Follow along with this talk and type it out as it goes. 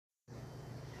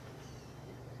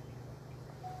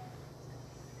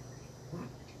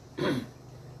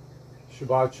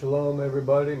Shabbat Shalom,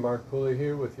 everybody. Mark Pulley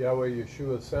here with Yahweh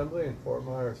Yeshua Assembly in Fort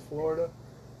Myers, Florida,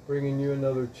 bringing you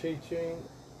another teaching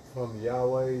from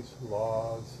Yahweh's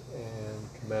laws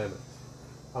and commandments.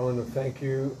 I want to thank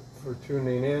you for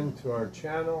tuning in to our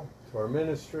channel, to our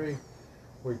ministry.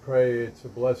 We pray it's a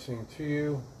blessing to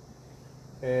you,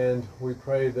 and we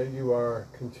pray that you are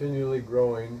continually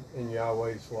growing in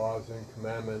Yahweh's laws and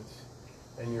commandments,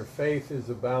 and your faith is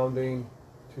abounding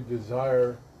to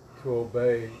desire to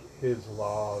obey His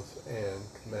laws and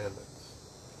commandments.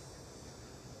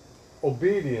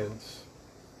 Obedience,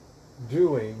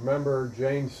 doing. Remember,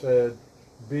 James said,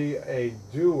 be a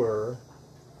doer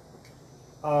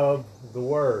of the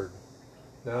word.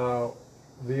 Now,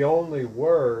 the only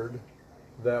word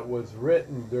that was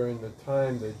written during the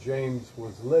time that James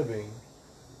was living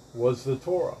was the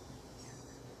Torah,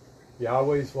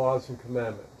 Yahweh's laws and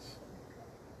commandments,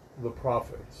 the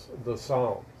prophets, the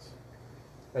Psalms.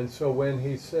 And so when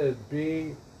he said,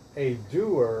 be a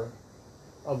doer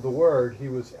of the word, he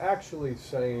was actually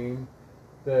saying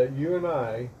that you and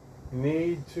I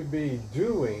need to be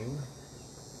doing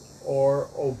or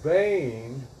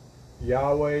obeying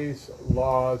Yahweh's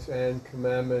laws and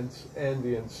commandments and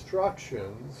the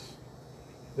instructions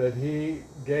that he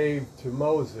gave to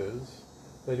Moses,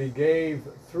 that he gave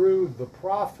through the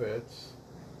prophets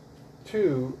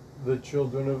to the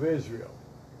children of Israel.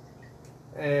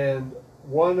 And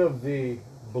one of the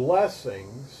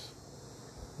blessings,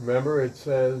 remember it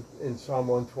says in Psalm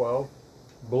 112,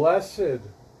 blessed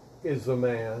is the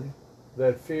man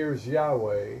that fears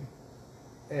Yahweh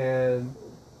and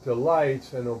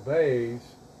delights and obeys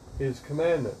His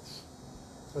commandments.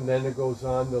 And then it goes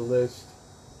on to list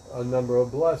a number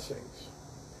of blessings.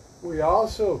 We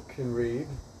also can read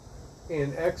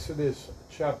in Exodus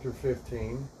chapter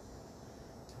 15,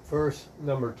 verse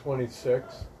number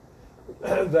 26,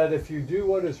 that if you do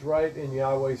what is right in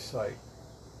Yahweh's sight,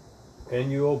 and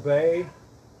you obey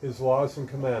His laws and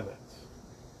commandments,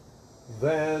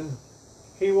 then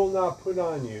He will not put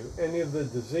on you any of the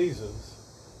diseases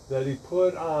that He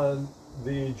put on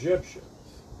the Egyptians,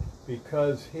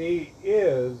 because He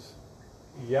is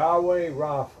Yahweh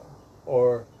Rapha,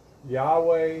 or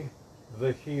Yahweh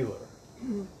the healer.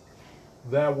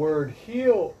 That word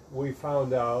heal, we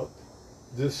found out,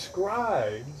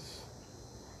 describes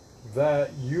that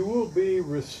you will be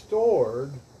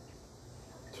restored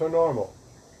to normal.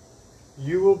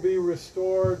 You will be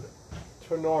restored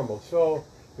to normal. So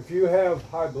if you have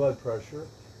high blood pressure,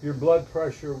 your blood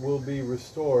pressure will be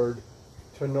restored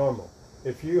to normal.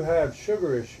 If you have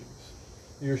sugar issues,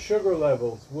 your sugar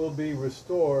levels will be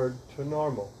restored to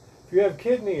normal. If you have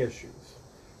kidney issues,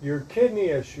 your kidney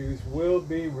issues will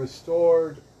be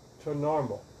restored to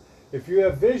normal. If you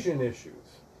have vision issues,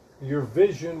 your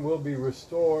vision will be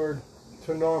restored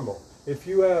to normal. If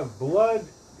you have blood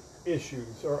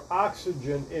issues or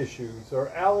oxygen issues or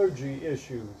allergy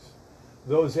issues,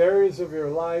 those areas of your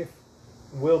life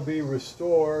will be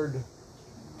restored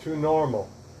to normal.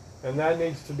 And that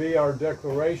needs to be our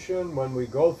declaration when we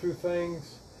go through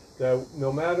things, that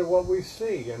no matter what we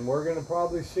see, and we're going to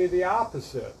probably see the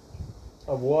opposite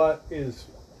of what is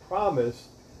promised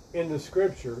in the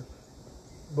Scripture,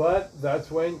 but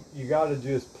that's when you got to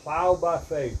just plow by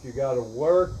faith. You got to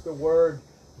work the word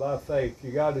by faith.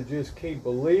 You got to just keep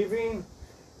believing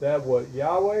that what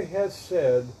Yahweh has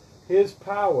said, His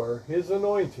power, His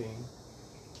anointing,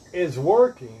 is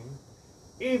working,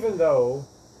 even though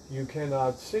you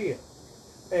cannot see it.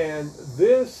 And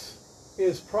this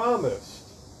is promised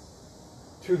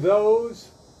to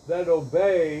those that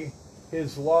obey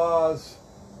His laws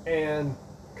and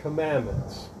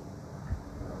commandments.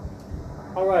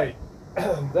 All right,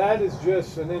 that is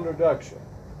just an introduction.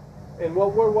 And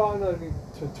what we're wanting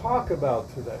to talk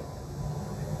about today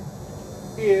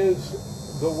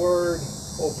is the word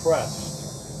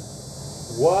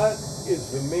oppressed. What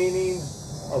is the meaning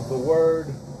of the word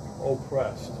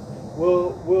oppressed?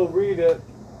 We'll read it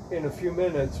in a few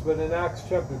minutes, but in Acts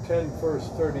chapter 10, verse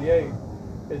 38,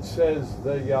 it says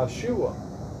that Yeshua,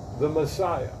 the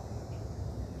Messiah,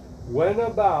 went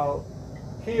about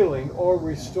healing or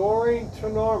restoring to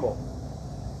normal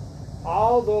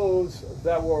all those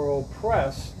that were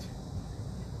oppressed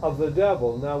of the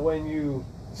devil. Now, when you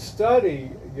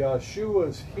study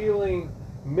Yeshua's healing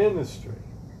ministry,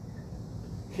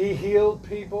 He healed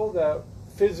people that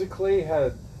physically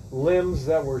had limbs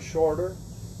that were shorter.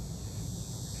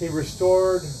 He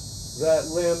restored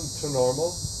that limb to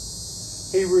normal.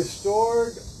 He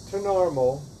restored to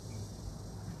normal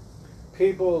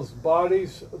people's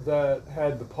bodies that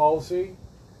had the palsy,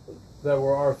 that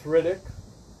were arthritic,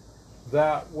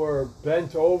 that were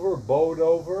bent over, bowed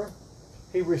over.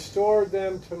 He restored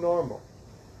them to normal.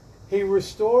 He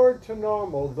restored to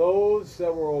normal those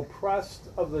that were oppressed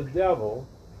of the devil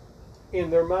in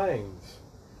their minds,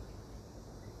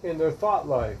 in their thought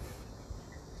life.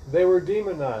 They were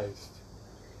demonized.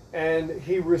 And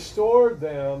he restored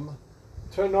them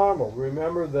to normal.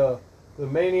 Remember the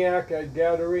maniac at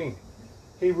Gadarene.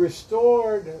 He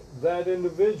restored that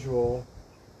individual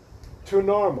to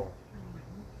normal.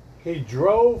 He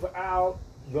drove out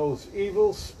those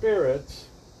evil spirits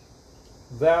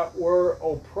that were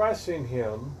oppressing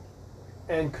him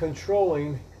and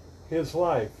controlling his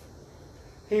life.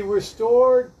 He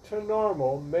restored to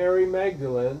normal Mary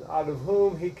Magdalene, out of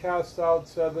whom he cast out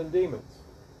 7 demons.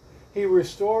 He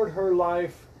restored her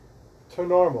life to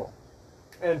normal.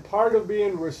 And part of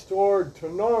being restored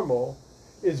to normal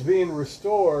is being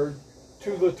restored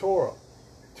to the Torah,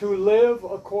 to live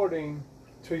according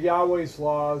to Yahweh's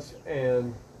laws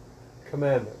and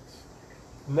commandments.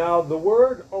 Now, the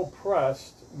word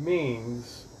oppressed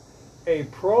means a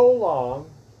prolonged,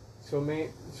 so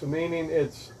meaning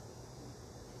it's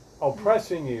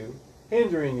oppressing you,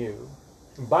 hindering you,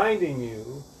 binding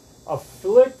you,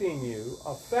 afflicting you,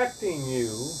 affecting you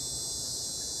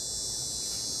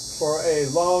for a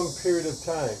long period of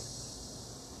time.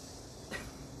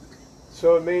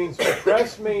 So it means,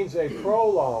 oppress means a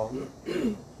prolonged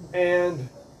and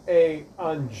a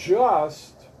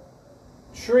unjust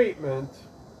treatment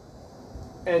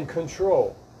and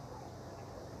control.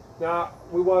 Now,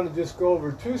 we want to just go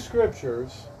over 2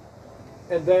 scriptures,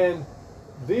 and then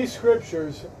these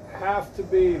scriptures have to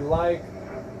be like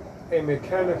a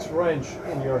mechanic's wrench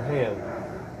in your hand.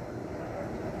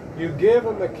 You give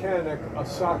a mechanic a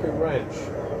socket wrench,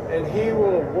 and he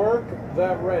will work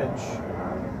that wrench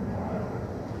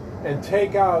and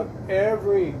take out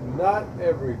every nut,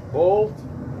 every bolt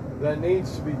that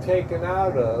needs to be taken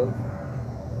out of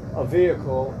a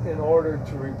vehicle in order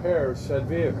to repair said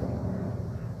vehicle.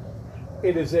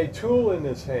 It is a tool in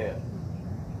his hand.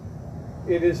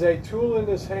 It is a tool in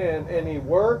his hand, and he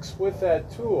works with that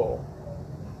tool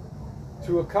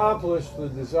to accomplish the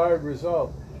desired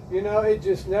result. You know, it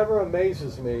just never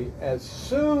amazes me, as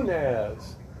soon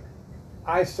as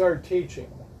I start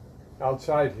teaching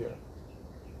outside here,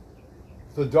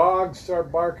 the dogs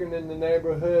start barking in the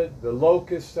neighborhood, the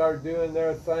locusts start doing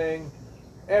their thing,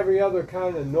 every other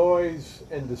kind of noise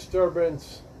and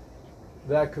disturbance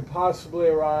that could possibly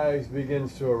arise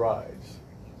begins to arise.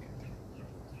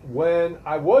 When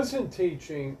I wasn't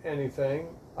teaching anything,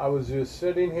 I was just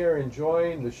sitting here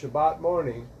enjoying the Shabbat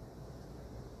morning.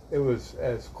 It was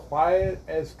as quiet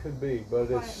as could be. But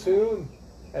as soon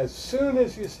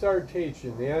as you start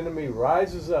teaching, the enemy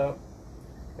rises up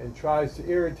and tries to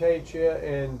irritate you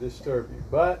and disturb you.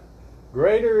 But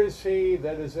greater is he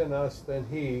that is in us than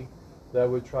he that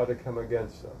would try to come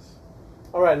against us.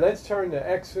 All right, let's turn to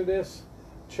Exodus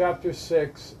chapter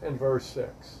 6 and verse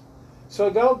 6. So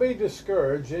don't be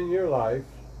discouraged in your life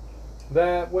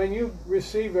that when you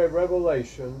receive a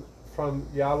revelation from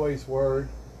Yahweh's word,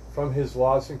 from his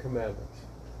laws and commandments,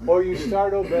 or you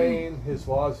start obeying his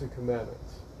laws and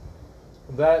commandments,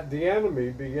 that the enemy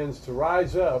begins to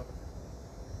rise up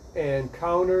and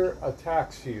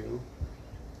counterattacks you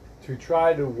to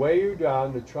try to weigh you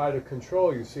down, to try to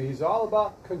control you. See, he's all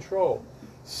about control.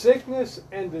 Sickness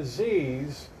and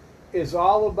disease is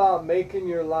all about making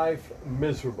your life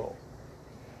miserable.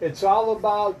 It's all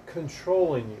about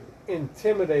controlling you,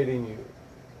 intimidating you,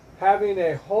 having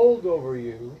a hold over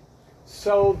you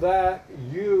so that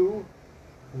you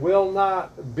will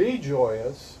not be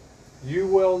joyous, you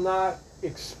will not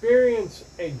experience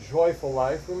a joyful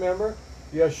life. Remember,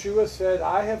 Yeshua said,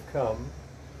 I have come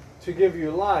to give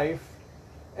you life,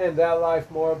 and that life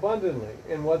more abundantly.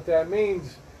 And what that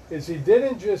means is he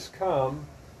didn't just come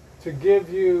to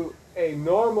give you a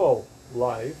normal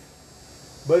life,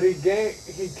 but he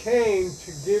came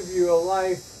to give you a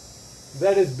life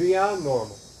that is beyond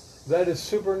normal, that is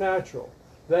supernatural,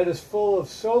 that is full of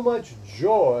so much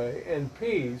joy and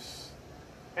peace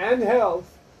and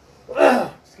health,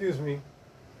 excuse me,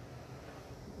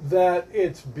 that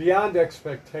it's beyond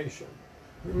expectation.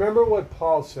 Remember what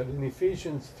Paul said in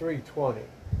Ephesians 3:20,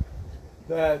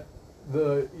 that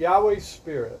the Yahweh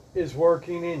Spirit is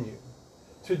working in you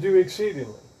to do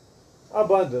exceedingly,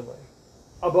 abundantly,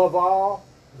 above all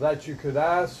that you could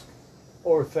ask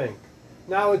or think.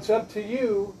 Now it's up to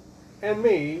you and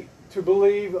me to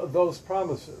believe those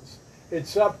promises.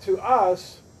 It's up to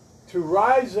us to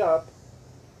rise up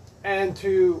and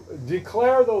to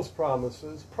declare those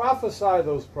promises, prophesy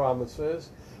those promises,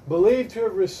 believe to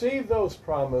have received those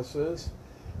promises,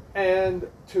 and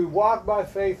to walk by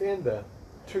faith in them,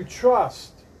 to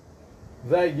trust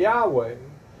that Yahweh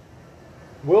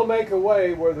will make a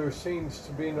way where there seems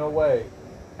to be no way,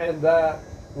 and that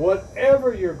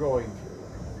whatever you're going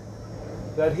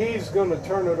through, that He's going to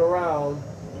turn it around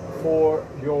for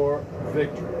your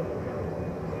victory.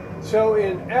 So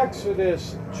in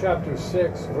Exodus chapter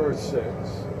 6, verse 6,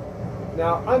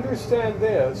 now understand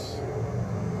this,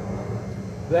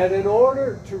 that in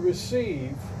order to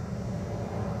receive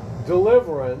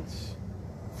deliverance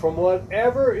from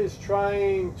whatever is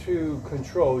trying to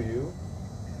control you,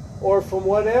 or from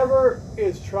whatever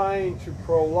is trying to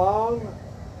prolong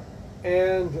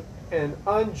and an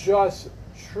unjust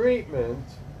treatment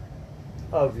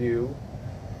of you,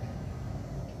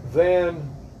 then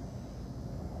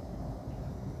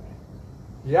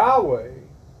Yahweh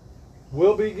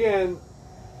will begin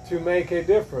to make a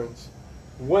difference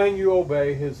when you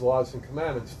obey His laws and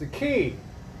commandments. The key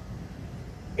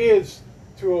is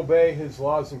to obey His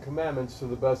laws and commandments to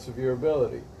the best of your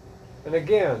ability. And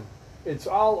again, it's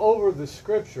all over the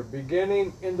scripture,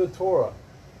 beginning in the Torah.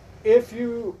 If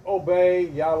you obey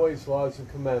Yahweh's laws and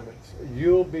commandments,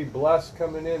 you'll be blessed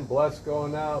coming in, blessed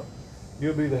going out.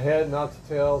 You'll be the head, not the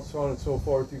tail, so on and so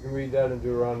forth. You can read that in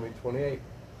Deuteronomy 28.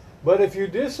 But if you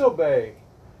disobey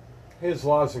His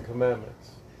laws and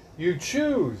commandments, you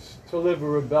choose to live a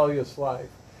rebellious life,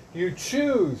 you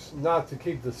choose not to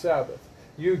keep the Sabbath,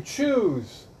 you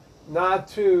choose not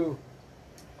to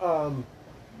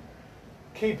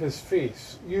keep His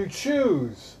feasts, you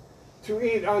choose to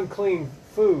eat unclean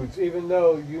foods, even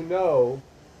though you know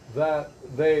that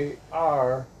they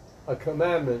are a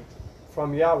commandment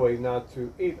from Yahweh not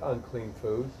to eat unclean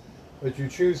foods, but you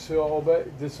choose to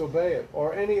disobey it,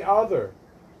 or any other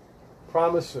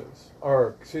promises,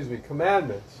 or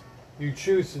commandments, you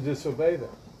choose to disobey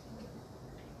them.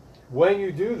 When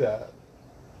you do that,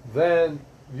 then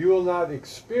you will not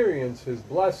experience His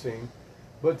blessing,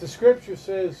 but the scripture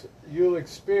says you'll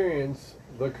experience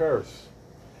the curse.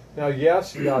 Now,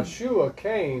 yes, Yeshua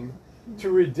came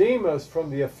to redeem us from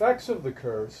the effects of the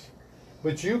curse,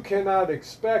 but you cannot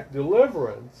expect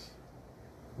deliverance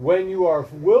when you are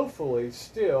willfully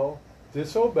still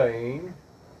disobeying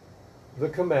the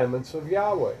commandments of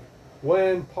Yahweh.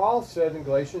 When Paul said in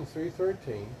Galatians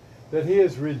 3:13 that He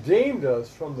has redeemed us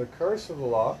from the curse of the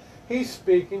law, He's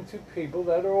speaking to people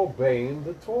that are obeying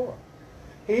the Torah.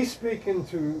 He's speaking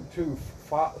to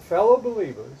fellow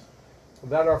believers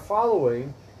that are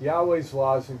following Yahweh's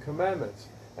laws and commandments,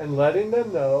 and letting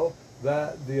them know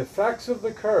that the effects of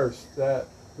the curse that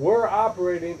were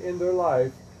operating in their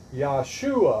life,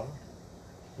 Yeshua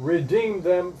redeemed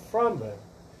them from them.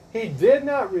 He did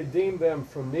not redeem them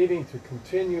from needing to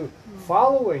continue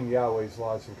following Yahweh's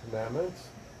laws and commandments.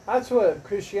 That's what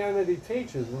Christianity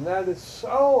teaches, and that is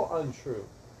so untrue.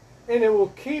 And it will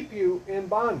keep you in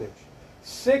bondage.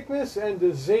 Sickness and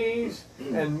disease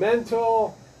and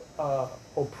mental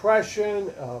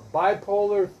oppression,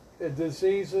 bipolar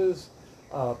diseases,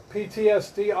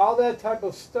 PTSD, all that type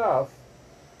of stuff,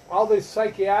 all these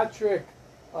psychiatric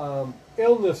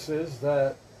illnesses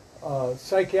that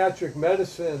psychiatric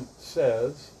medicine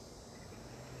says,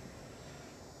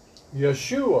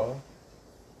 Yeshua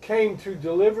came to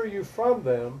deliver you from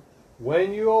them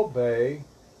when you obey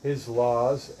His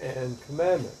laws and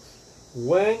commandments,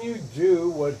 when you do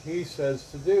what He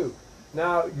says to do.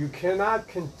 Now, you cannot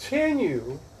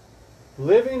continue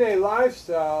living a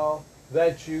lifestyle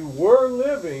that you were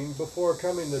living before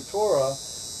coming to Torah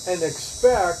and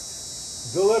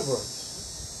expect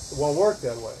deliverance. It won't work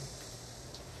that way.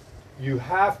 You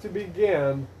have to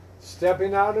begin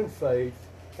stepping out in faith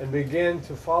and begin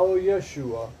to follow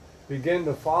Yeshua, begin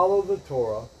to follow the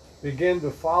Torah, begin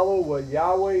to follow what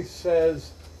Yahweh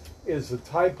says is the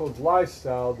type of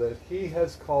lifestyle that He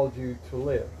has called you to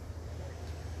live.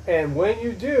 And when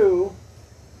you do,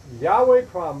 Yahweh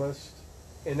promised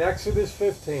in Exodus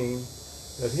 15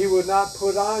 that He would not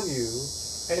put on you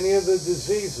any of the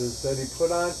diseases that He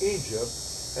put on Egypt,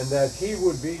 and that He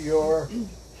would be your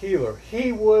healer.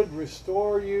 He would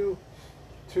restore you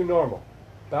to normal,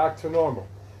 back to normal.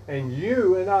 And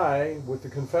you and I, with the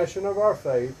confession of our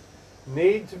faith,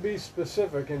 need to be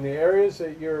specific in the areas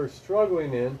that you're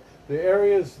struggling in, the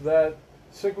areas that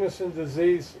sickness and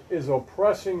disease is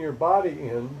oppressing your body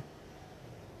in,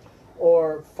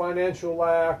 or financial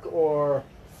lack, or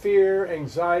fear,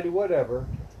 anxiety, whatever,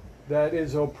 that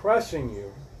is oppressing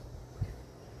you.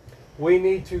 We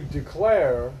need to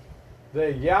declare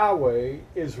that Yahweh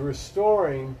is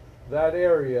restoring that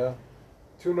area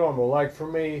to normal. Like for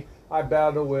me, I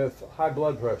battle with high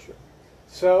blood pressure.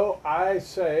 So I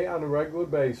say on a regular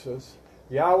basis,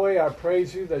 Yahweh, I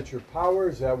praise You that Your power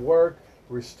is at work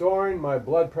restoring my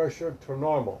blood pressure to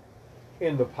normal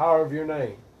in the power of Your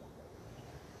name.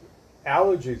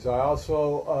 Allergies, I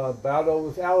also battle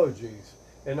with allergies.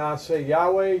 and I say,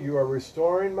 Yahweh, you are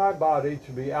restoring my body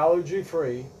to be allergy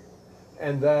free,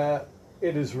 and that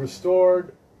it is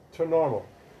restored to normal.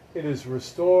 It is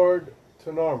restored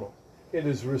to normal. It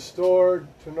is restored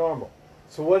to normal.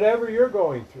 So whatever you're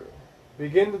going through,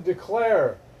 begin to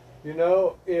declare, you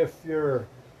know, if your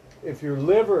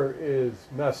liver is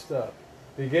messed up,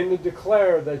 begin to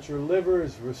declare that your liver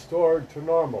is restored to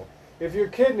normal. If your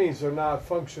kidneys are not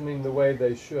functioning the way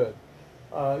they should,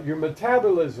 your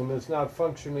metabolism is not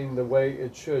functioning the way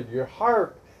it should, your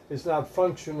heart is not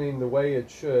functioning the way it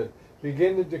should,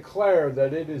 begin to declare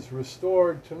that it is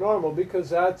restored to normal, because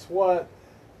that's what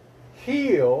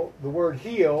heal, the word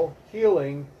heal,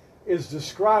 healing, is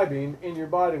describing in your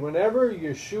body. Whenever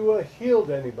Yeshua healed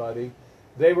anybody,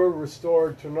 they were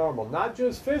restored to normal. Not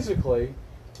just physically,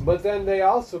 but then they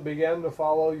also began to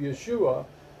follow Yeshua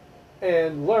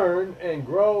and learn and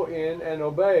grow in and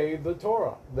obey the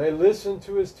Torah. They listened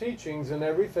to his teachings, and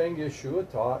everything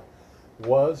Yeshua taught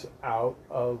was out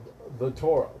of the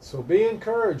Torah. So be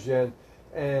encouraged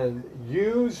and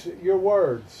use your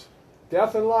words.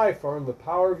 Death and life are in the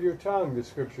power of your tongue, the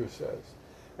scripture says.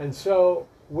 And so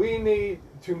we need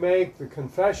to make the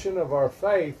confession of our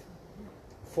faith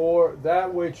for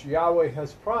that which Yahweh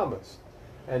has promised.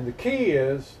 And the key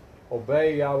is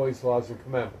obey Yahweh's laws and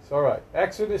commandments. All right,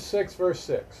 Exodus 6, verse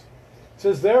 6. It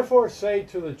says, therefore say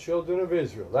to the children of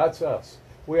Israel, that's us.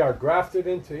 We are grafted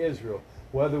into Israel.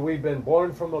 Whether we've been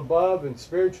born from above and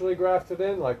spiritually grafted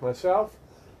in, like myself,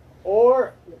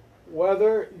 or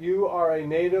whether you are a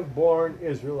native-born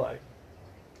Israelite.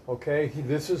 Okay,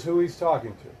 this is who he's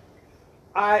talking to.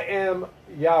 I am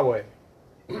Yahweh.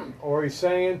 Or he's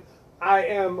saying, I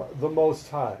am the Most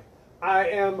High. I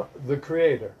am the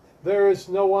Creator. There is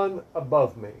no one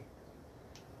above me.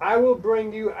 I will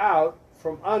bring you out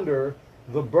from under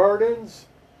the burdens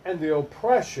and the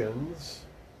oppressions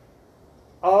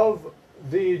of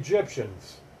the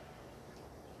Egyptians.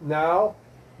 Now,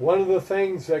 one of the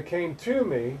things that came to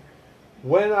me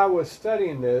when I was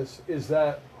studying this is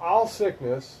that all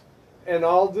sickness and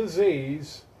all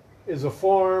disease is a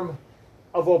form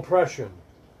of oppression.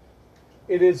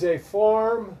 It is a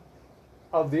form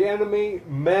of the enemy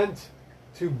meant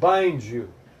to bind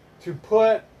you, to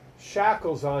put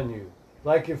shackles on you.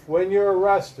 Like if when you're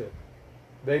arrested,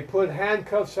 they put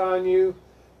handcuffs on you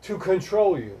to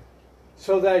control you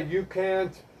so that you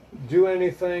can't do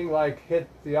anything like hit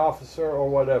the officer or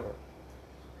whatever.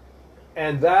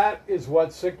 And that is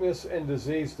what sickness and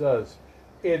disease does.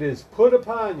 It is put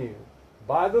upon you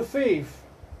by the thief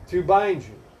to bind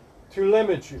you, to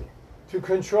limit you, to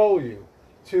control you,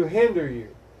 to hinder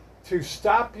you, to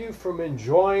stop you from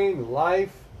enjoying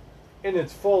life in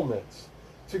its fullness,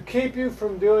 to keep you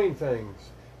from doing things.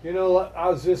 You know, I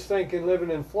was just thinking, living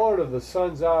in Florida, the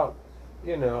sun's out,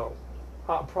 you know,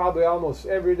 probably almost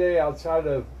every day outside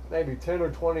of maybe 10 or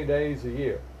 20 days a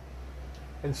year.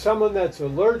 And someone that's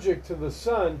allergic to the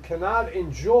sun cannot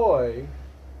enjoy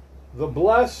the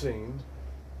blessing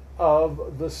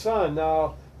of the sun.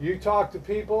 Now, you talk to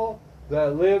people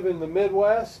that live in the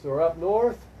Midwest or up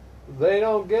north, they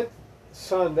don't get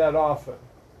sun that often.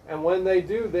 And when they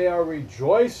do, they are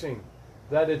rejoicing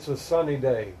that it's a sunny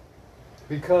day.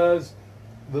 Because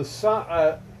the sun,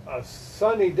 a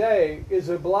sunny day is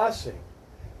a blessing.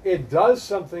 It does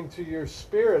something to your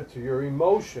spirit, to your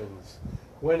emotions.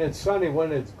 When it's sunny,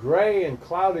 when it's gray and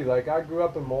cloudy, like I grew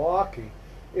up in Milwaukee,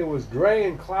 it was gray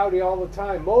and cloudy all the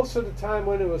time. Most of the time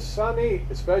when it was sunny,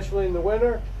 especially in the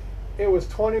winter, it was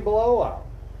 20 below out.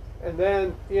 And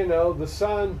then, you know, the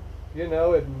sun, you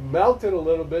know, it melted a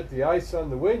little bit, the ice on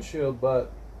the windshield,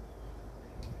 but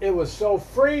it was so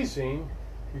freezing,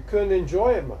 you couldn't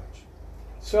enjoy it much.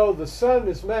 So the sun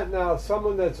is meant now,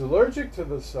 someone that's allergic to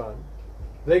the sun,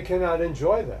 they cannot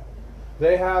enjoy that.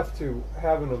 They have to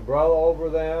have an umbrella over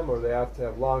them, or they have to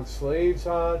have long sleeves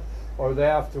on, or they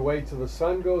have to wait till the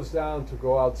sun goes down to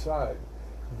go outside.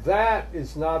 That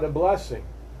is not a blessing.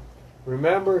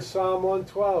 Remember Psalm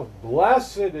 112,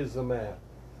 blessed is the man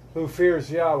who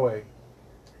fears Yahweh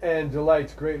and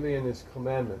delights greatly in his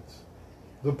commandments.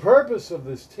 The purpose of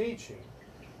this teaching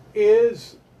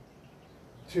is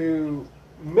to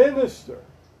minister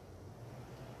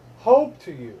hope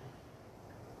to you,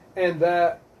 and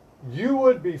that you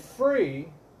would be free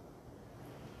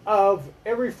of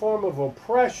every form of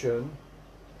oppression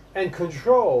and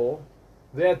control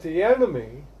that the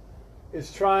enemy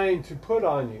is trying to put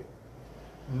on you.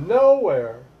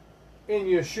 Nowhere in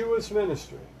Yeshua's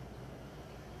ministry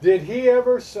did he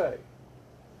ever say,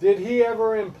 did he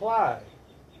ever imply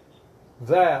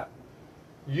that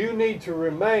you need to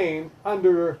remain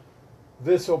under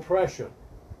this oppression.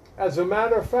 As a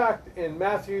matter of fact, in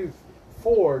Matthew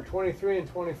 4:23 and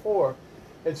 24,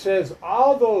 It says,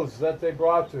 all those that they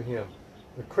brought to him,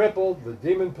 the crippled, the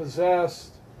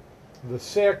demon-possessed, the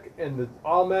sick, and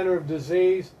all manner of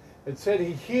disease, it said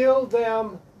he healed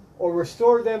them or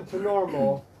restored them to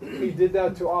normal. He did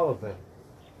that to all of them.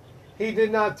 He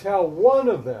did not tell one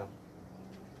of them,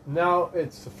 now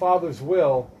it's the Father's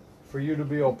will for you to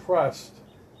be oppressed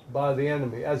by the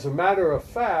enemy. As a matter of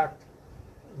fact,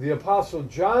 the Apostle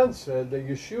John said that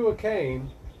Yeshua came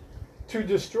to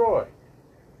destroy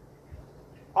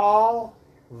all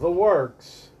the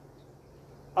works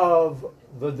of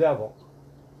the devil.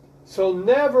 So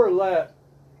never let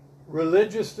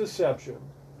religious deception,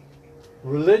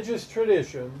 religious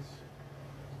traditions,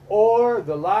 or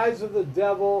the lies of the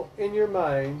devil in your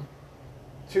mind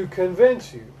to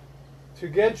convince you, to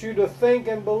get you to think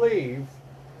and believe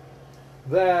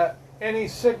that any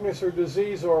sickness or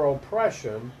disease or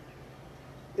oppression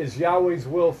is Yahweh's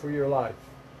will for your life.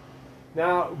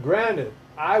 Now, granted,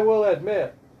 I will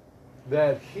admit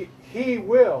that he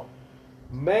will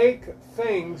make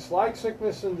things like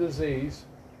sickness and disease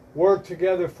work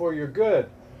together for your good,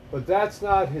 but that's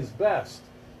not his best.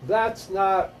 That's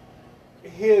not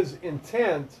his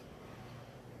intent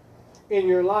in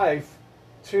your life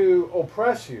to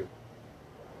oppress you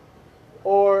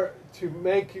or to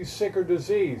make you sick or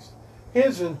diseased.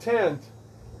 His intent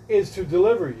is to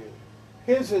deliver you.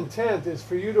 His intent is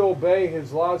for you to obey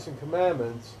his laws and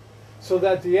commandments so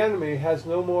that the enemy has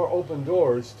no more open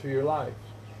doors to your life.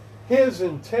 His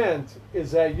intent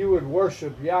is that you would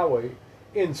worship Yahweh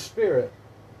in spirit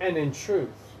and in truth.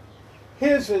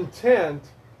 His intent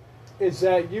is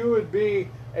that you would be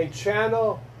a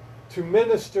channel to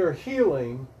minister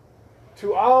healing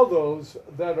to all those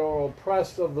that are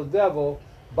oppressed of the devil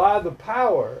by the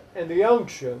power and the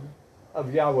unction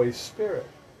of Yahweh's Spirit.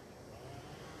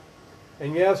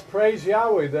 And yes, praise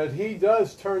Yahweh that he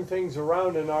does turn things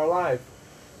around in our life.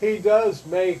 He does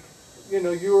make,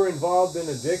 you were involved in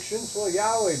addictions. Well,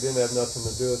 Yahweh didn't have nothing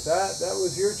to do with that. That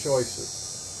was your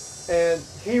choices. And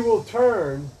he will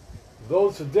turn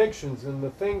those addictions and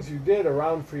the things you did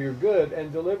around for your good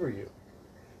and deliver you.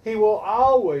 He will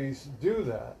always do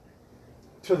that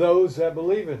to those that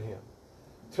believe in him.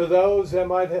 To those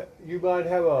that you might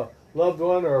have a loved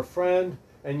one or a friend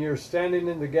and you're standing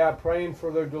in the gap praying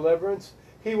for their deliverance,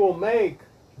 he will make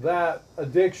that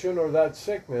addiction or that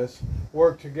sickness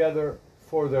work together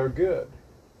for their good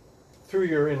through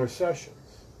your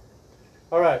intercessions.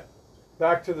 All right,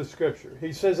 back to the scripture.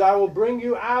 He says, I will bring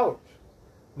you out.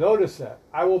 Notice that.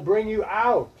 I will bring you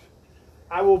out.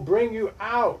 I will bring you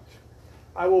out.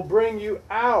 I will bring you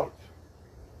out.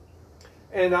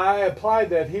 And I applied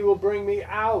that. He will bring me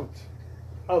out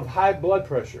of high blood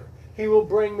pressure. He will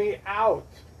bring me out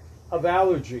of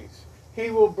allergies. He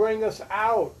will bring us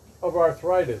out of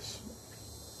arthritis.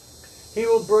 He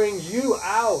will bring you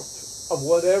out of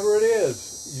whatever it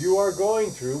is you are going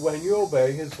through when you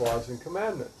obey his laws and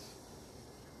commandments.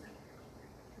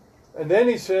 And then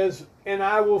he says, and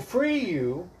I will free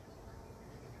you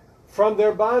from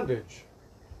their bondage.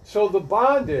 So the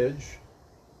bondage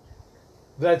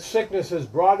that sickness has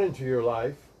brought into your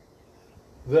life,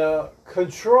 the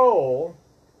control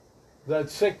that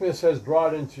sickness has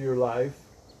brought into your life,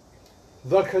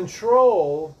 the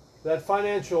control that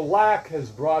financial lack has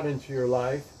brought into your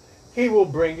life, he will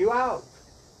bring you out.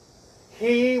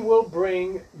 He will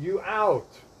bring you out.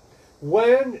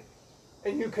 And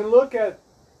you can look at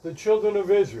the children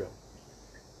of Israel.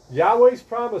 Yahweh's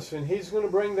promising he's going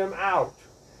to bring them out.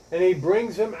 And he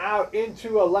brings them out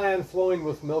into a land flowing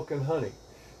with milk and honey.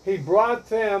 He brought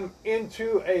them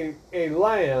into a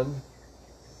land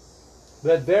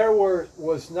that there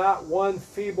was not one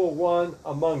feeble one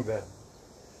among them.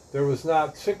 There was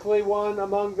not sickly one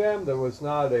among them. There was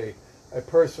not a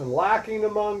person lacking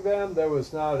among them. There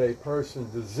was not a person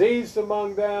diseased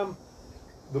among them.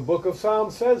 The book of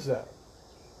Psalms says that.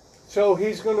 So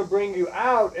he's going to bring you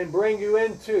out and bring you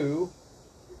into,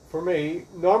 for me,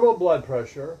 normal blood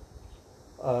pressure,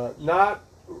 not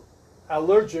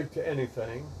allergic to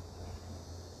anything,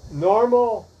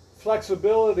 normal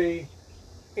flexibility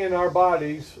in our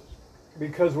bodies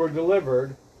because we're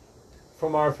delivered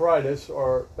from arthritis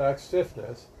or back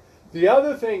stiffness. The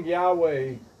other thing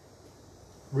Yahweh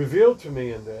revealed to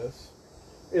me in this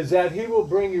is that he will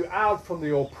bring you out from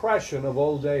the oppression of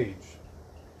old age.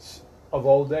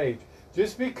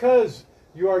 Just because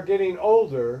you are getting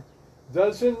older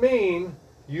doesn't mean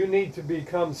you need to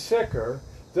become sicker,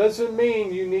 doesn't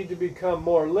mean you need to become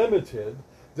more limited,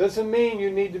 doesn't mean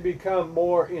you need to become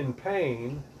more in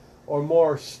pain or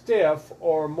more stiff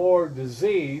or more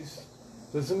diseased.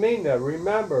 Doesn't mean that.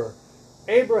 Remember,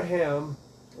 Abraham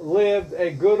lived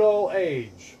a good old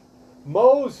age.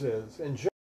 Moses and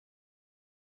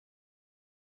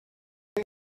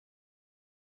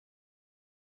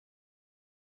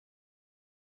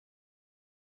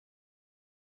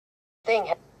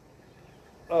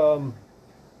thing.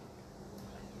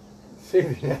 See,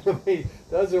 the enemy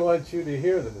doesn't want you to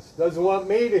hear this. Doesn't want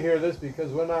me to hear this,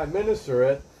 because when I minister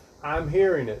it, I'm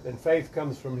hearing it, and faith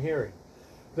comes from hearing.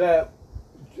 That,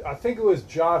 I think it was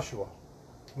Joshua,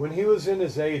 when he was in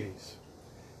his 80s,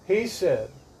 he said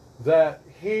that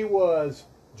he was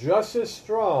just as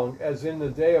strong as in the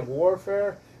day of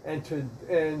warfare, and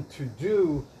to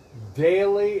do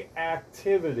daily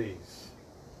activities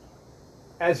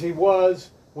as he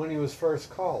was when he was first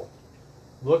called.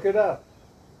 Look it up.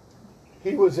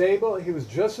 He was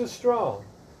just as strong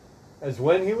as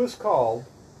when he was called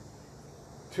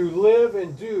to live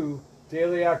and do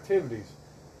daily activities.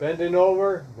 Bending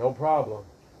over, no problem.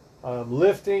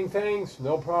 Lifting things,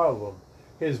 no problem.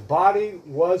 His body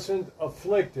wasn't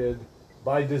afflicted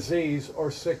by disease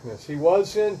or sickness. He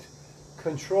wasn't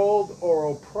controlled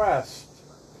or oppressed.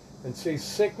 And see,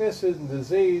 sickness and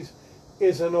disease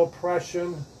is an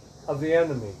oppression of the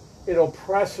enemy. It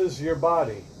oppresses your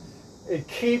body. It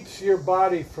keeps your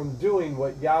body from doing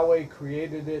what Yahweh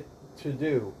created it to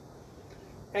do.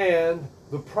 And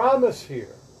the promise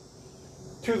here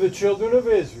to the children of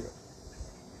Israel,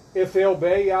 if they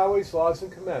obey Yahweh's laws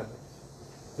and commandments,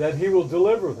 that he will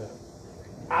deliver them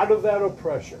out of that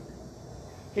oppression.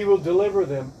 He will deliver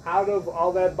them out of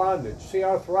all that bondage. See,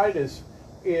 arthritis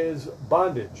is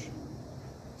bondage.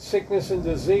 Sickness and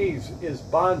disease is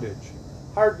bondage.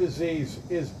 Heart disease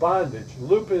is bondage.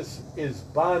 Lupus is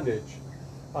bondage.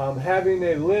 Having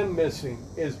a limb missing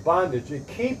is bondage. It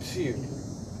keeps you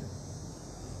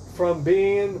from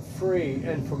being free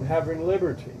and from having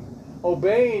liberty.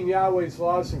 Obeying Yahweh's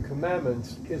laws and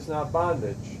commandments is not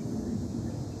bondage.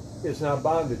 It's not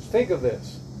bondage. Think of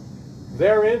this.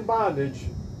 They're in bondage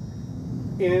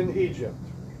in Egypt.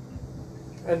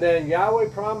 And then Yahweh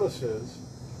promises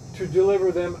to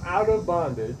deliver them out of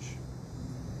bondage,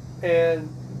 and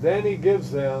then he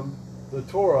gives them the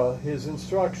Torah, his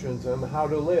instructions on how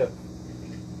to live.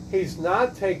 He's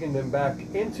not taking them back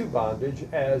into bondage,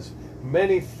 as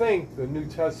many think the New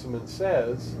Testament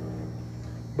says,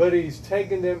 but he's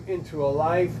taken them into a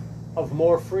life of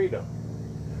more freedom.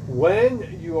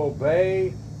 When you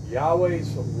obey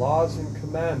Yahweh's laws and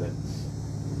commandments,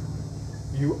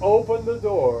 you open the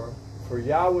door for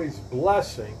Yahweh's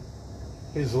blessing,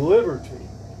 his liberty,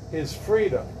 his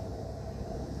freedom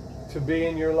to be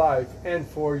in your life, and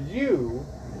for you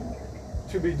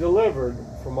to be delivered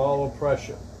from all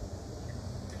oppression.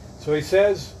 So he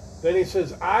says,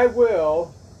 I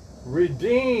will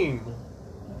redeem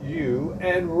you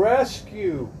and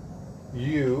rescue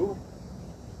you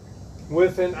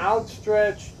with an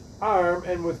outstretched arm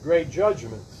and with great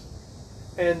judgments.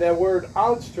 And that word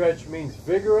outstretched means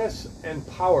vigorous and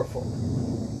powerful.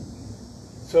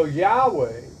 So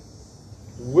Yahweh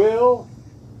will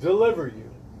deliver you.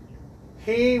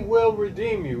 He will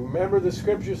redeem you. Remember, the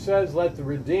scripture says, let the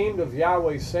redeemed of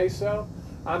Yahweh say so.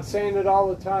 I'm saying it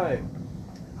all the time.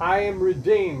 I am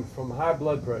redeemed from high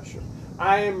blood pressure.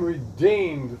 I am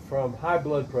redeemed from high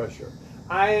blood pressure.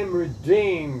 I am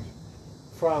redeemed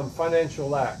from financial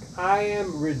lack. I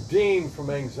am redeemed from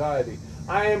anxiety.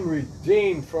 I am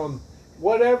redeemed from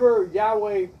whatever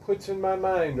Yahweh puts in my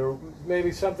mind, or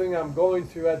maybe something I'm going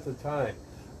through at the time.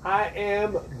 I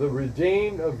am the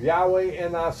redeemed of Yahweh,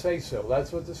 and I say so.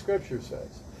 That's what the scripture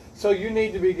says. So you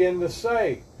need to begin to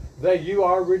say that you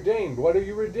are redeemed. What are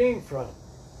you redeemed from?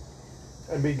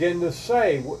 And begin to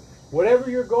say, whatever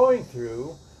you're going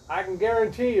through, I can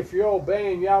guarantee if you're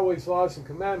obeying Yahweh's laws and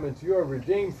commandments, you are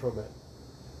redeemed from it.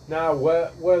 Now,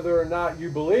 whether or not you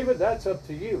believe it, that's up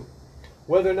to you.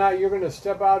 Whether or not you're going to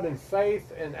step out in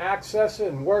faith and access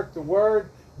it and work the word,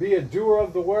 be a doer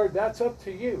of the word, that's up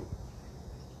to you.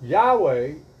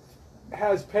 Yahweh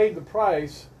has paid the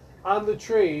price on the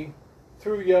tree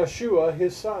through Yeshua,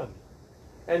 his son.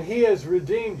 And he has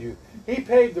redeemed you. He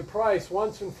paid the price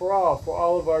once and for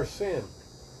all of our sin.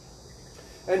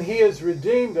 And he has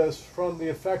redeemed us from the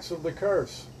effects of the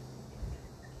curse.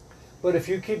 But if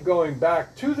you keep going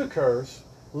back to the curse,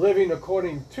 living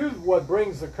according to what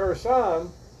brings the curse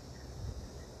on,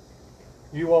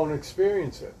 you won't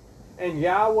experience it. And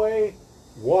Yahweh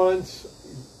wants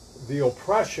the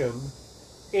oppression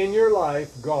in your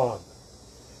life gone.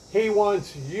 He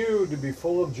wants you to be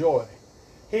full of joy.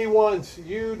 He wants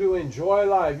you to enjoy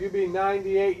life. You be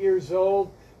 98 years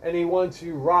old, and he wants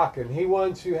you rocking. He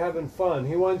wants you having fun.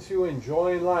 He wants you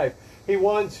enjoying life. He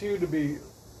wants you to be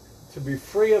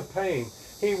free of pain.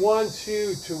 He wants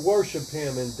you to worship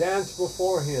him and dance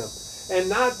before him and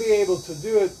not be able to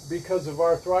do it because of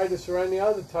arthritis or any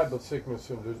other type of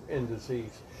sickness and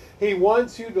disease. He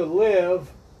wants you to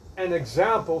live an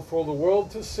example for the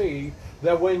world to see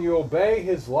that when you obey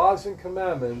his laws and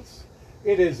commandments,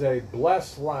 It is a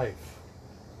blessed life.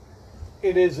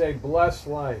 It is a blessed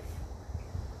life.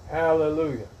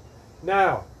 Hallelujah.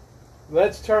 Now,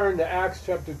 let's turn to Acts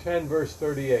chapter 10, verse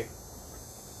 38.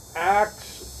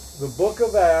 Acts, the book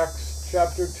of Acts,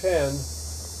 chapter 10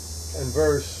 and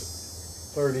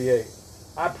verse 38.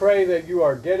 I pray that you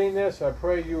are getting this. I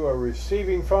pray you are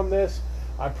receiving from this.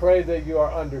 I pray that you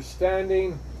are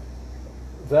understanding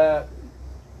that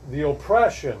the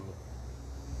oppression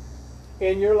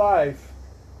in your life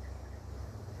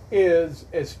is,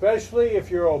 especially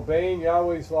if you're obeying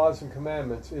Yahweh's laws and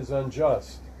commandments, is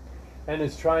unjust. And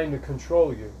it's trying to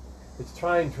control you. It's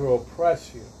trying to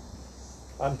oppress you.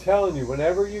 I'm telling you,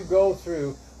 whenever you go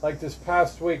through, like this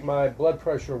past week, my blood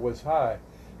pressure was high.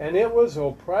 And it was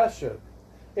oppression.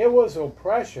 It was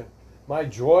oppression. My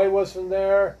joy wasn't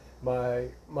there. My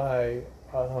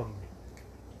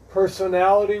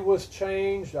personality was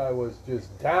changed. I was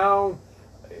just down.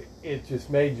 It just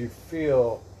made you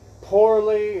feel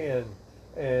poorly,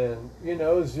 and you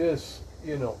know, it was just,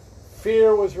 you know,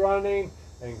 fear was running,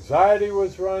 anxiety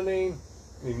was running,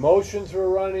 emotions were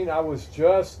running. I was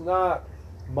just not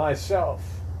myself.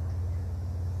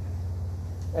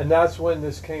 And that's when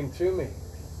this came to me,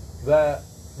 that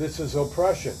this is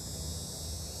oppression.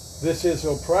 This is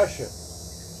oppression.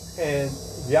 And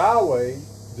Yahweh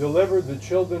delivered the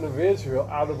children of Israel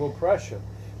out of oppression.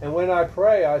 And when I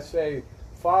pray, I say,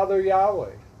 Father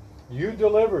Yahweh, you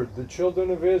delivered the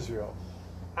children of Israel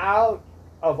out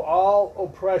of all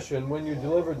oppression when you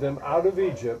delivered them out of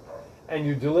Egypt, and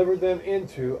you delivered them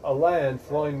into a land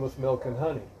flowing with milk and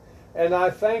honey. And I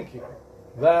thank you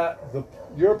that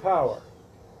your power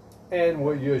and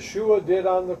what Yeshua did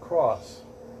on the cross,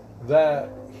 that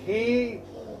he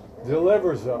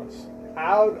delivers us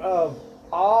out of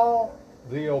all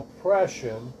the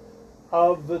oppression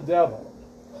of the devil.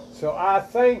 So I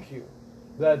thank you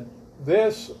that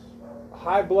this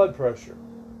high blood pressure,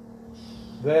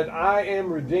 that I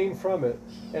am redeemed from it,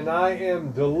 and I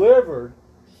am delivered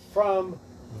from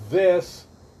this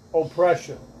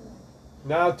oppression.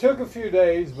 Now, it took a few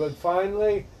days, but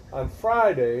finally, on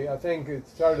Friday, I think it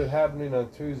started happening on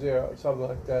Tuesday or something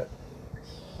like that,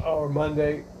 or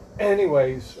Monday.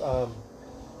 Anyways,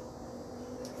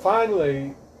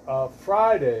 finally,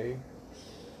 Friday,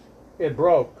 it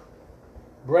broke.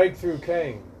 Breakthrough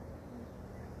came.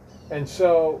 And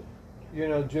so, you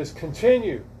know, just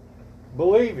continue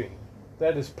believing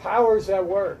that his power is at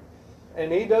work.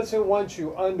 And he doesn't want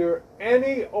you under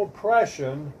any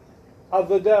oppression of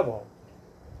the devil,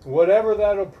 whatever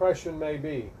that oppression may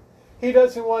be. He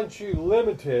doesn't want you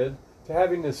limited to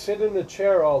having to sit in the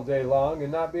chair all day long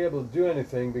and not be able to do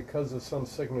anything because of some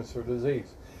sickness or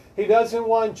disease. He doesn't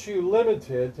want you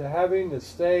limited to having to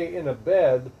stay in a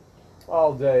bed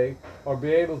all day or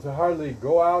be able to hardly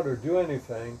go out or do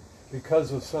anything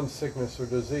because of some sickness or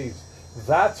disease.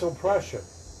 That's oppression.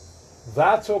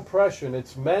 That's oppression.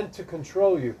 It's meant to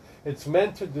control you. It's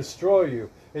meant to destroy you.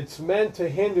 It's meant to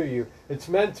hinder you. It's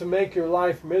meant to make your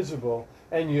life miserable.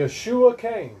 And Yeshua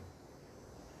came.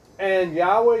 And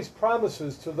Yahweh's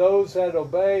promises to those that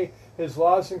obey his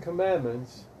laws and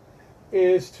commandments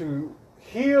is to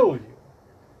heal you,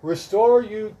 restore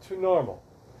you to normal,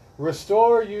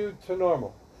 restore you to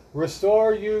normal,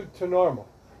 restore you to normal.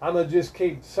 I'm going to just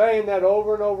keep saying that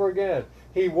over and over again.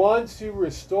 He wants you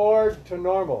restored to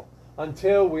normal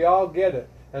until we all get it,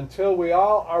 until we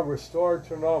all are restored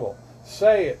to normal.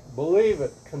 Say it, believe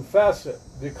it, confess it,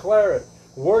 declare it,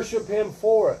 worship him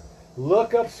for it.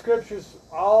 Look up scriptures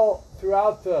all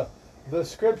throughout the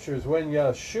scriptures. When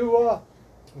Yeshua,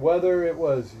 whether it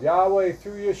was Yahweh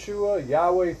through Yeshua,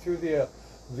 Yahweh through the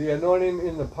anointing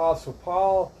in the Apostle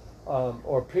Paul,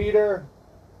 or Peter,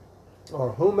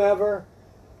 or whomever,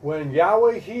 when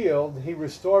Yahweh healed, he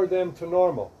restored them to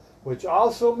normal, which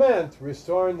also meant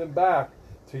restoring them back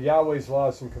to Yahweh's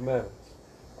laws and commandments.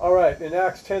 All right, in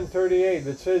Acts 10:38,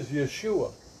 it says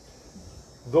Yeshua,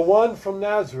 the one from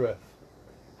Nazareth,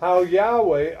 how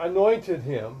Yahweh anointed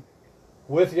him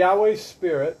with Yahweh's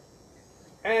Spirit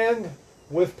and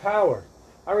with power.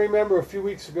 I remember a few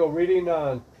weeks ago reading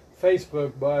on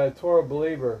Facebook by a Torah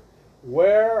believer,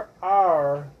 where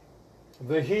are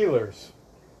the healers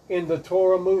in the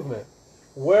Torah movement?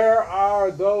 Where are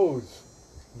those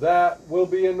that will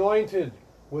be anointed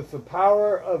with the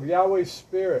power of Yahweh's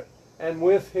Spirit and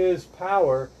with his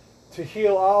power to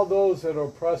heal all those that are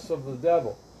oppressed of the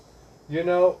devil? You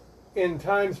know, in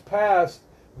times past,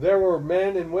 there were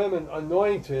men and women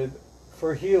anointed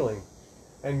for healing,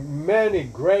 and many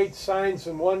great signs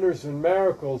and wonders and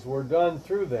miracles were done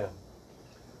through them.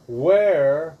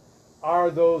 Where are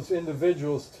those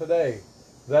individuals today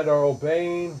that are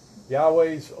obeying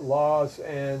Yahweh's laws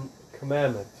and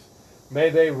commandments? May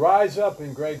they rise up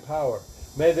in great power.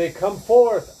 May they come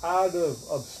forth out of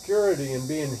obscurity and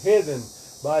being hidden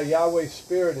by Yahweh's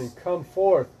Spirit and come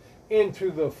forth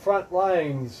into the front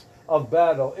lines of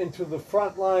battle, into the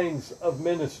front lines of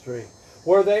ministry,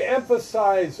 where they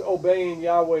emphasize obeying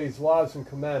Yahweh's laws and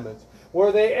commandments,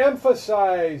 where they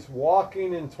emphasize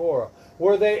walking in Torah,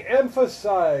 where they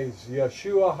emphasize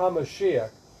Yeshua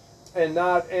HaMashiach and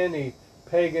not any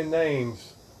pagan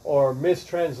names or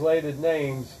mistranslated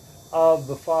names of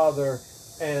the Father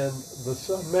and the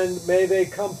Son. May they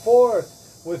come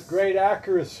forth with great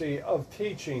accuracy of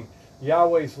teaching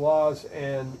Yahweh's laws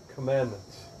and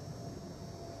commandments.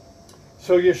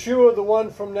 So Yeshua, the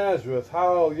one from Nazareth,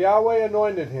 how Yahweh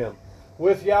anointed him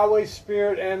with Yahweh's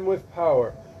Spirit and with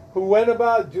power, who went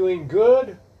about doing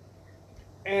good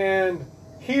and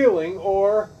healing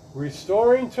or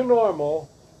restoring to normal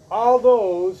all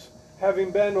those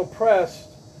having been oppressed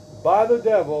by the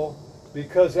devil,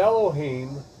 because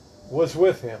Elohim was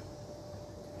with him.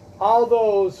 All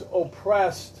those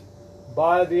oppressed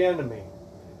by the enemy.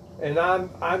 And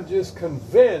I'm just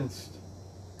convinced,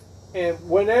 and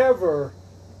whenever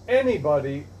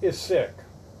anybody is sick,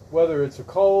 whether it's a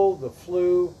cold, the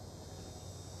flu,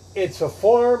 it's a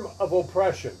form of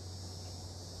oppression.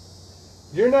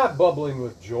 You're not bubbling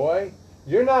with joy.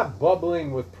 You're not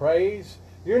bubbling with praise.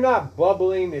 You're not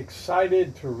bubbling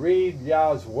excited to read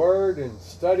Yah's Word and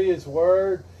study His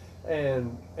Word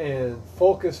and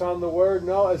focus on the Word.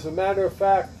 No, as a matter of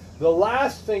fact, the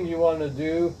last thing you want to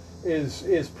do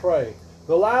is pray.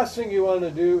 The last thing you want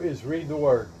to do is read the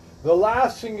Word. The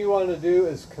last thing you want to do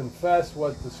is confess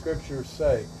what the Scriptures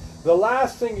say. The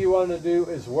last thing you want to do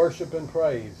is worship and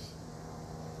praise.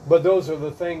 But those are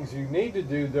the things you need to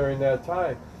do during that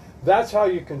time. That's how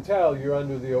you can tell you're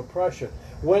under the oppression.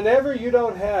 Whenever you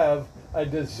don't have a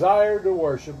desire to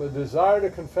worship, a desire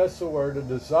to confess the Word, a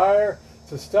desire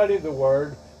to study the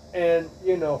Word, and,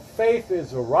 faith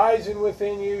is arising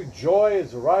within you, joy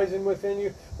is arising within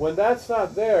you, when that's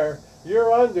not there,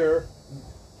 you're under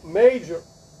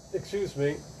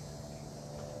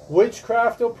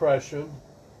witchcraft oppression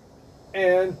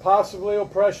and possibly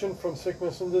oppression from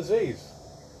sickness and disease.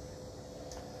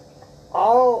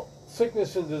 All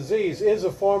sickness and disease is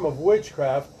a form of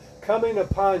witchcraft coming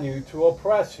upon you to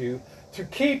oppress you, to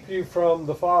keep you from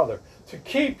the Father, to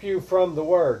keep you from the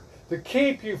Word, to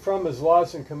keep you from His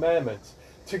laws and commandments,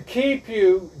 to keep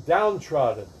you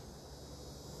downtrodden.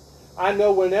 I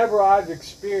know whenever I've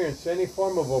experienced any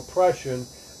form of oppression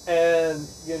and,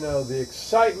 the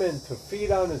excitement to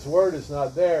feed on His Word is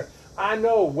not there, I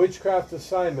know witchcraft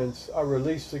assignments are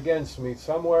released against me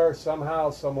somewhere, somehow,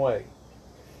 some way.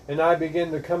 And I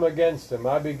begin to come against them.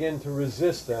 I begin to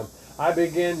resist them. I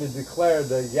begin to declare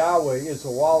that Yahweh is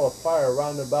a wall of fire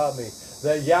round about me,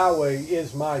 that Yahweh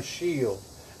is my shield,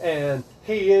 and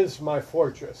He is my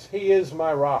fortress. He is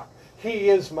my rock. He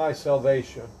is my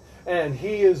salvation, and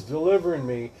He is delivering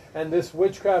me, and this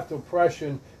witchcraft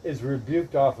oppression is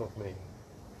rebuked off of me.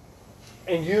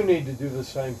 And you need to do the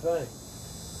same thing.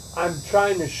 I'm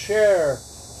trying to share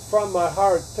from my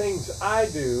heart things I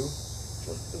do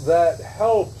that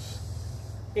helps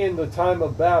in the time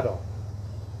of battle.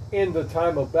 In the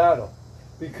time of battle.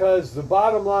 Because the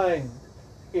bottom line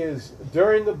is,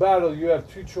 during the battle you have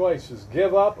two choices: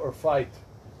 give up or fight.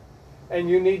 And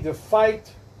you need to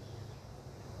fight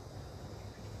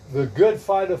the good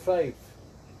fight of faith.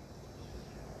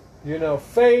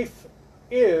 Faith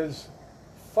is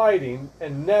fighting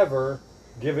and never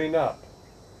giving up.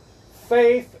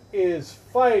 Faith is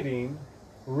fighting,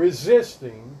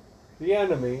 resisting the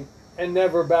enemy, and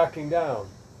never backing down.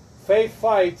 Faith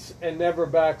fights and never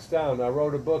backs down. I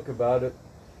wrote a book about it.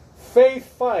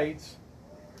 Faith fights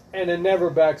and it never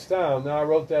backs down. Now, I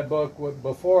wrote that book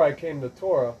before I came to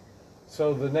Torah,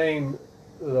 so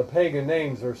the pagan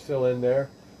names are still in there,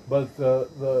 but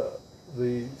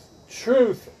the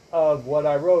truth of what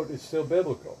I wrote is still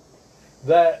biblical.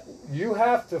 That you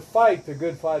have to fight the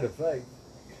good fight of faith.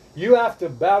 You have to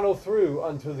battle through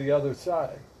unto the other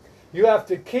side. You have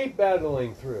to keep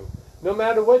battling through. No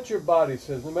matter what your body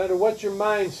says, no matter what your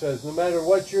mind says, no matter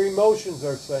what your emotions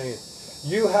are saying,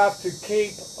 you have to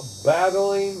keep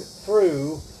battling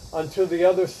through unto the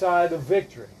other side of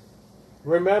victory.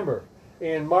 Remember,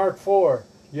 in Mark 4,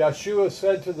 Yeshua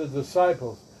said to the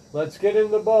disciples, let's get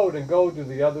in the boat and go to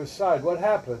the other side. What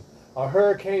happened? A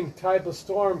hurricane type of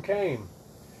storm came.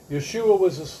 Yeshua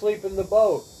was asleep in the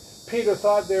boat. Peter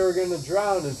thought they were going to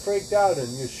drown and freaked out, and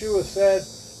Yeshua said,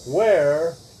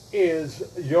 where is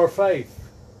your faith?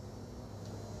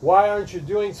 Why aren't you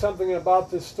doing something about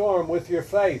this storm with your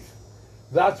faith?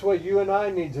 That's what you and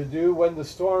I need to do when the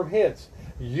storm hits.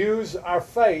 Use our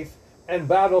faith and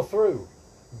battle through.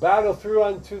 battle through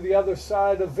unto the other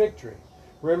side of victory.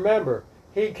 Remember,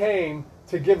 he came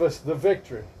to give us the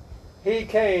victory. He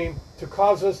came to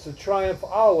cause us to triumph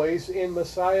always in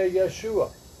Messiah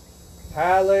Yeshua.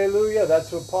 Hallelujah.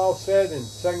 That's what Paul said in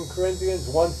 2 Corinthians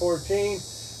 1:14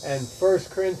 and 1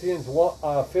 Corinthians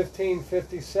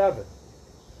 15:57.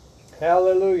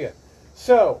 Hallelujah.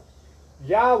 So,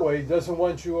 Yahweh doesn't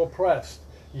want you oppressed.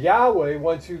 Yahweh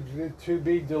wants you to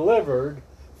be delivered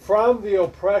from the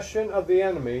oppression of the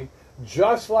enemy,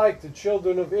 just like the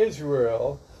children of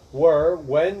Israel were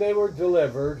when they were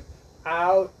delivered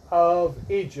out of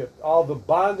Egypt. All the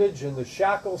bondage and the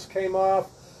shackles came off,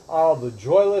 all the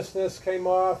joylessness came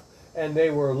off, and they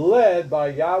were led by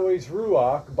Yahweh's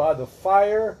Ruach, by the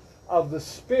fire of the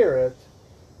Spirit,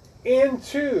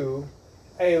 into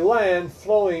a land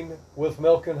flowing with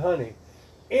milk and honey,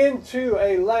 into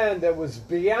a land that was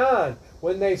beyond,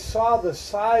 when they saw the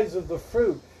size of the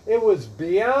fruit, it was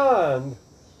beyond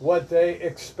what they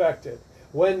expected.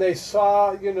 When they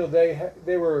saw,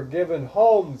 they were given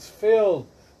homes filled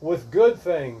with good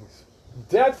things,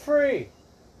 debt-free.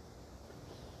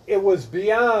 It was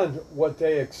beyond what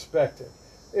they expected.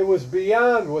 It was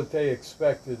beyond what they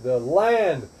expected. The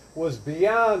land was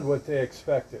beyond what they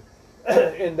expected.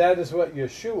 And that is what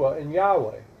Yeshua and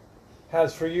Yahweh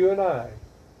has for you and I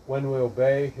when we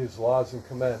obey his laws and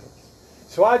commandments.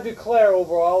 So I declare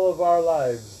over all of our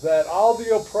lives that all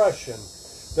the oppression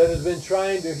that has been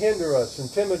trying to hinder us,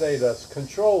 intimidate us,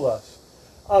 control us,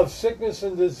 of sickness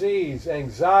and disease,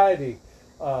 anxiety,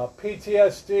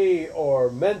 PTSD,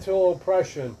 or mental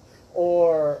oppression,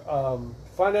 or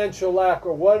financial lack,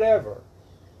 or whatever,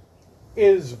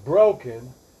 is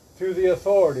broken through the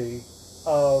authority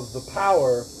of the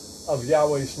power of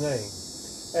Yahweh's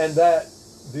name. And that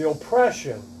the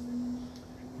oppression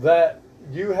that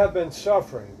you have been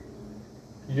suffering,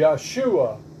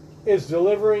 Yeshua is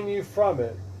delivering you from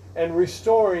it and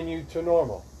restoring you to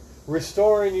normal.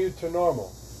 Restoring you to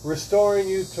normal. Restoring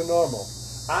you to normal.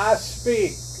 I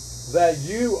speak that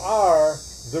you are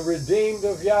the redeemed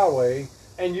of Yahweh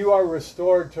and you are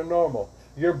restored to normal.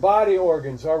 Your body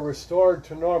organs are restored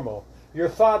to normal. Your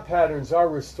thought patterns are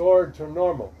restored to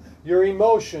normal. Your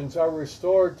emotions are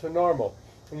restored to normal.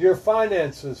 Your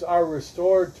finances are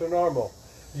restored to normal.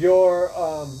 Your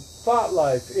thought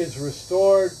life is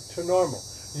restored to normal.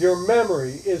 Your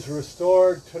memory is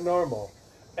restored to normal.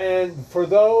 And for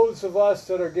those of us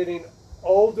that are getting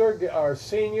older, our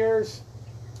seniors,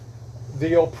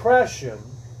 the oppression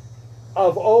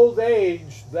of old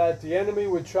age that the enemy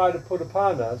would try to put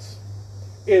upon us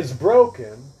is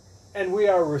broken, and we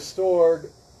are restored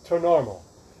to normal.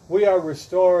 We are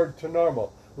restored to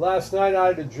normal. Last night I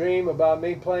had a dream about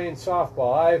me playing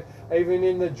softball. Even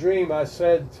in the dream I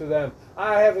said to them,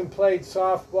 I haven't played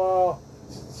softball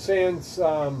since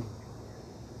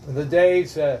the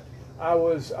days that I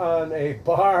was on a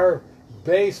bar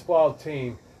baseball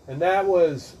team. And that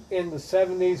was in the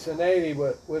 70s and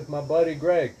 80s with my buddy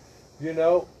Greg.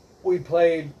 We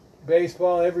played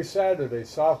baseball every Saturday,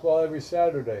 softball every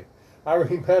Saturday. I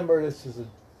remember, this is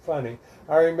funny,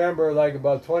 I remember like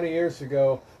about 20 years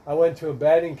ago, I went to a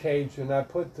batting cage and I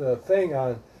put the thing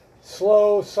on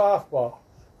slow softball.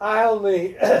 I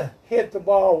only hit the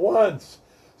ball once,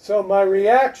 so my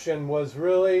reaction was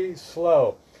really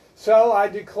slow. So I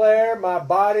declare my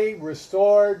body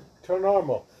restored to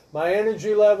normal. My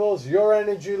energy levels, your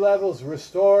energy levels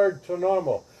restored to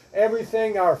normal.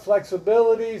 Everything, our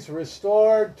flexibilities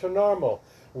restored to normal.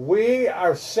 We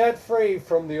are set free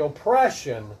from the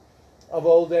oppression of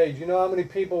old age. You know how many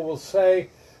people will say,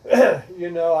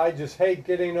 I just hate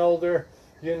getting older,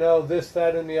 this,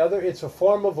 that, and the other. It's a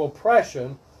form of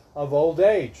oppression of old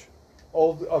age,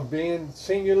 of being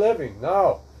senior living.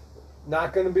 No,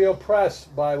 not going to be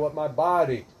oppressed by what my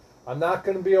body. I'm not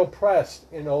going to be oppressed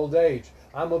in old age.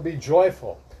 I'm going to be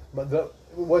joyful. But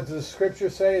what does the scripture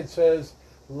say? It says,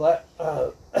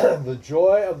 the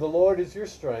joy of the Lord is your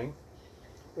strength.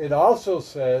 It also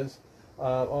says,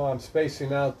 I'm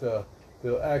spacing out the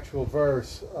actual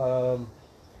verse.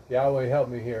 Yahweh help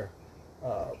me here.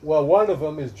 Well, one of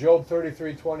them is Job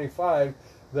 33:25,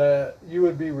 that you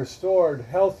would be restored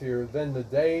healthier than the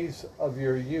days of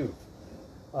your youth.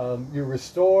 You're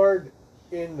restored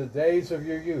in the days of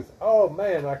your youth. Oh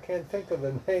man, I can't think of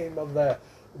the name of the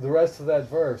rest of that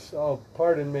verse. Oh,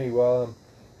 pardon me while I'm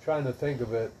trying to think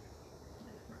of it.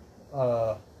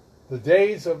 The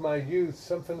days of my youth,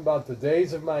 something about the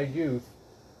days of my youth,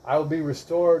 I will be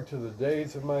restored to the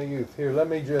days of my youth. Here, let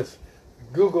me just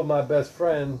Google my best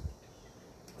friend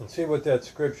and see what that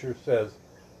scripture says.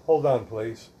 Hold on,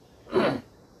 please.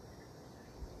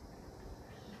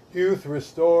 Youth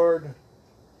restored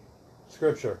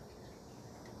scripture.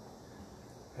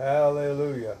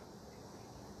 Hallelujah.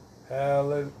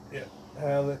 Hallelujah.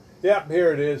 Hallelujah. Yep,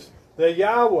 here it is. The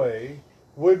Yahweh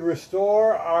would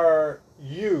restore our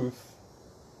youth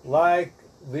like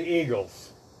the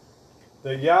eagles.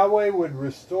 The Yahweh would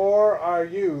restore our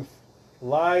youth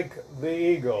like the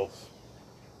eagles.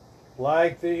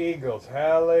 Like the eagles.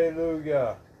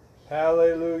 Hallelujah.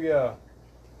 Hallelujah.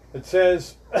 It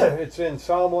says, it's in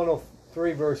Psalm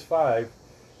 103 verse 5.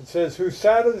 It says, who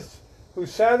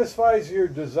satisfies your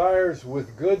desires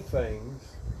with good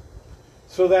things,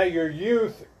 so that your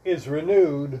youth is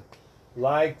renewed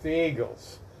like the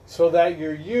eagles. So that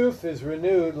your youth is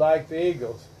renewed like the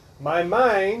eagles. My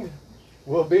mind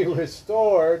will be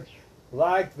restored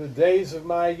like the days of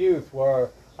my youth,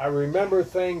 where I remember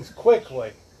things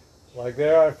quickly. Like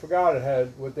there, I forgot it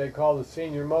had what they call the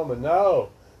senior moment.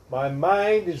 No, my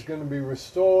mind is going to be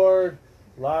restored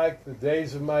like the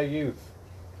days of my youth.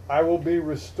 I will be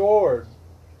restored,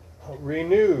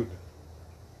 renewed.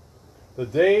 The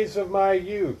days of my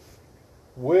youth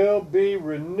will be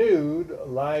renewed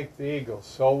like the eagles.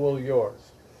 So will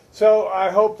yours. So I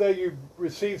hope that you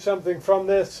receive something from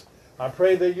this. I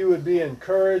pray that you would be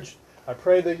encouraged. I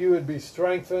pray that you would be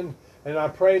strengthened. And I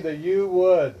pray that you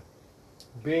would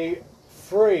be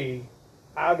free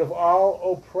out of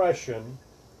all oppression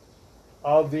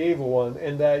of the evil one.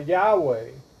 And that Yahweh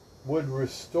would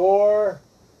restore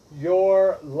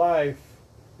your life,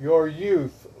 your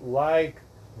youth, like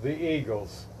the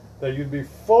eagles. That you'd be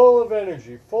full of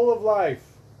energy, full of life,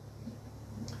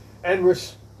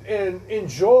 and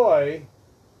enjoy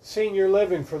senior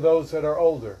living for those that are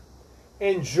older.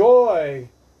 Enjoy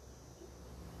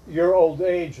your old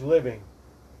age living.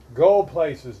 Go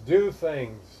places, do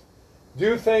things.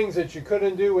 Do things that you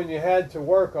couldn't do when you had to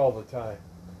work all the time.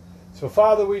 So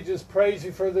Father, we just praise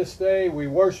you for this day. We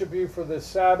worship you for this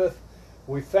Sabbath.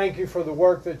 We thank you for the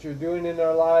work that you're doing in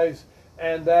our lives,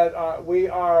 and that we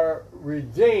are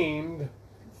redeemed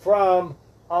from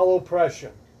all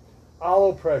oppression.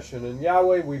 All oppression. And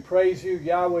Yahweh, we praise you.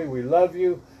 Yahweh, we love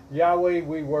you. Yahweh,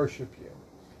 we worship you.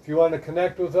 If you want to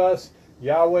connect with us,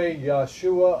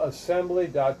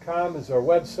 YahwehYeshuaAssembly.com is our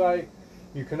website.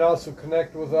 You can also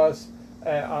connect with us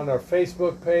on our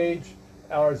Facebook page,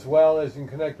 as well as you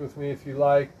can connect with me if you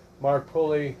like, Mark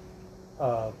Pulley,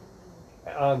 on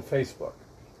Facebook.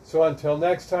 So until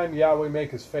next time, Yahweh make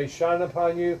his face shine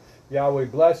upon you. Yahweh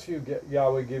bless you.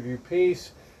 Yahweh give you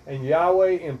peace. And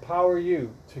Yahweh empower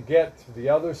you to get to the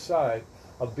other side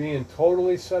of being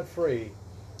totally set free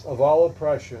of all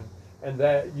oppression, and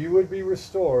that you would be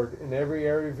restored in every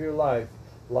area of your life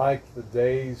like the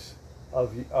days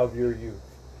of your youth.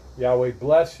 Yahweh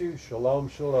bless you. Shalom,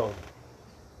 shalom.